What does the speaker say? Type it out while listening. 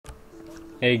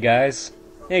Hey guys.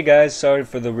 Hey guys, sorry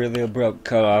for the really abrupt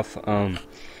cutoff.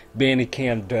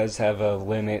 Bandicam does have a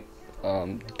limit,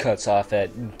 cuts off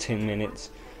at 10 minutes.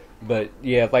 But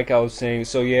yeah, like I was saying,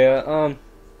 so yeah,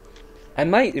 I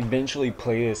might eventually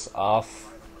play this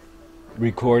off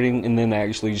recording and then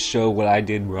actually show what I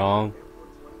did wrong.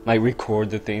 Like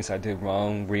record the things I did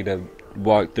wrong, read a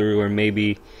walkthrough, or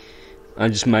maybe I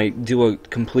just might do a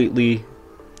completely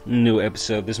new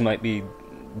episode.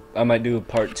 I might do a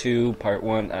part 2, part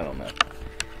 1, I don't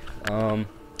know.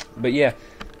 But yeah,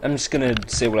 I'm just gonna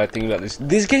say what I think about this.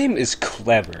 This game is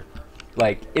clever.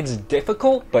 Like, it's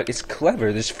difficult, but it's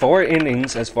clever. There's 4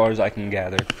 endings as far as I can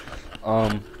gather.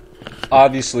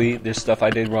 Obviously, there's stuff I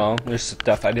did wrong. There's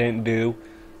stuff I didn't do.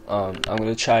 I'm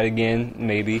gonna try it again,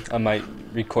 maybe. I might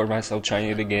record myself trying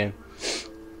it again.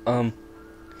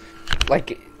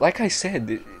 Like I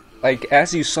said, like,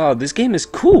 as you saw, this game is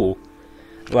cool.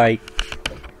 Like,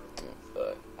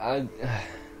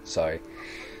 sorry.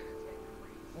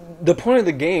 The point of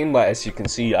the game, as you can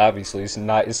see, obviously, is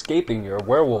not escaping. You're a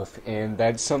werewolf, and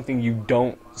that's something you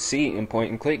don't see in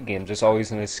point-and-click games. There's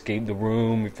always an escape the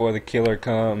room before the killer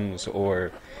comes,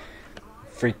 or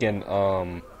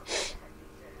freaking,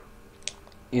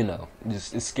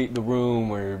 just escape the room,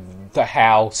 or the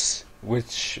house,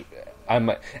 which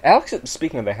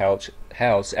speaking of the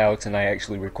house, Alex and I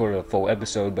actually recorded a full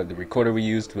episode, but the recorder we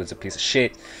used was a piece of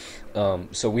shit.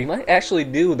 So we might actually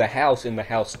do the house in the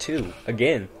house 2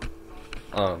 again.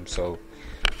 So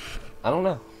I don't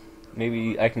know.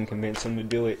 Maybe I can convince him to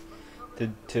do it, to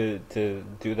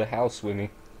do the house with me.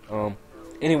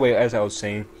 Anyway, as I was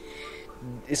saying,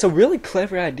 it's a really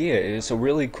clever idea. It's a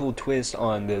really cool twist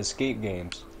on the escape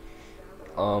games.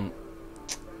 The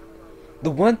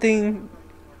one thing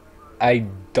I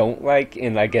don't like,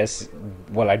 and I guess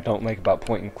what I don't like about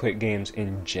point and click games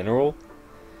in general,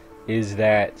 is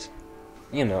that,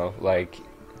 like,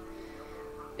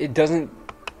 it doesn't,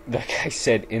 like I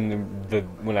said in the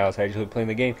when I was actually playing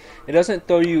the game, it doesn't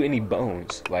throw you any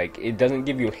bones. Like, it doesn't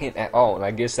give you a hint at all, and I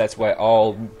guess that's why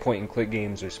all point and click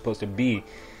games are supposed to be.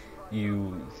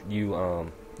 You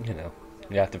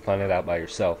have to find it out by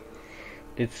yourself.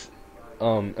 It's,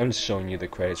 I'm just showing you the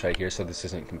credits right here, so this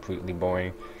isn't completely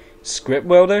boring. Script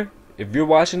Welder, if you're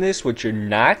watching this, which you're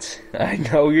not, I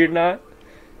know you're not,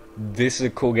 this is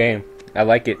a cool game. I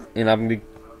like it, and I'm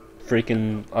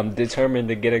determined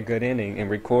to get a good ending and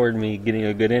record me getting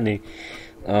a good ending.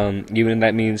 Even if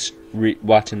that means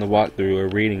watching the walkthrough or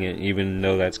reading it, even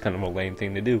though that's kind of a lame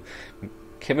thing to do.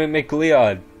 Kevin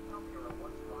MacLeod,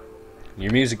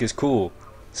 your music is cool.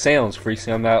 Sounds,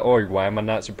 freesound.org. Why am I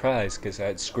not surprised? Because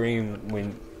that scream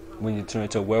when you turn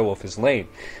into a werewolf is lame.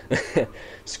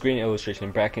 Screen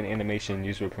illustration, bracket animation,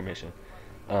 used with permission.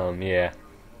 Yeah.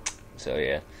 So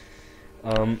yeah.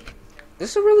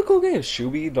 This is a really cool game.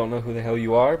 Shuby, don't know who the hell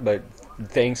you are, but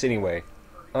thanks anyway.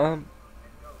 I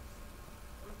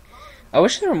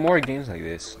wish there were more games like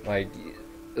this. Like,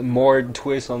 more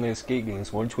twists on the escape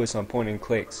games, more twists on point and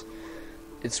clicks.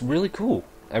 It's really cool.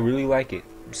 I really like it.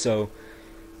 So,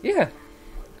 yeah.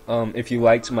 If you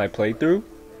liked my playthrough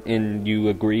and you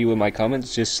agree with my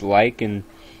comments, just like and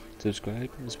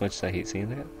subscribe, as much as I hate seeing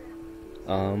that.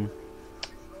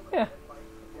 Yeah.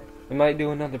 I might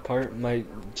do another part. Might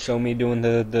show me doing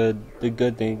the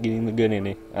good thing, getting the good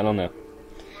ending. I don't know.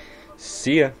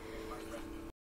 See ya.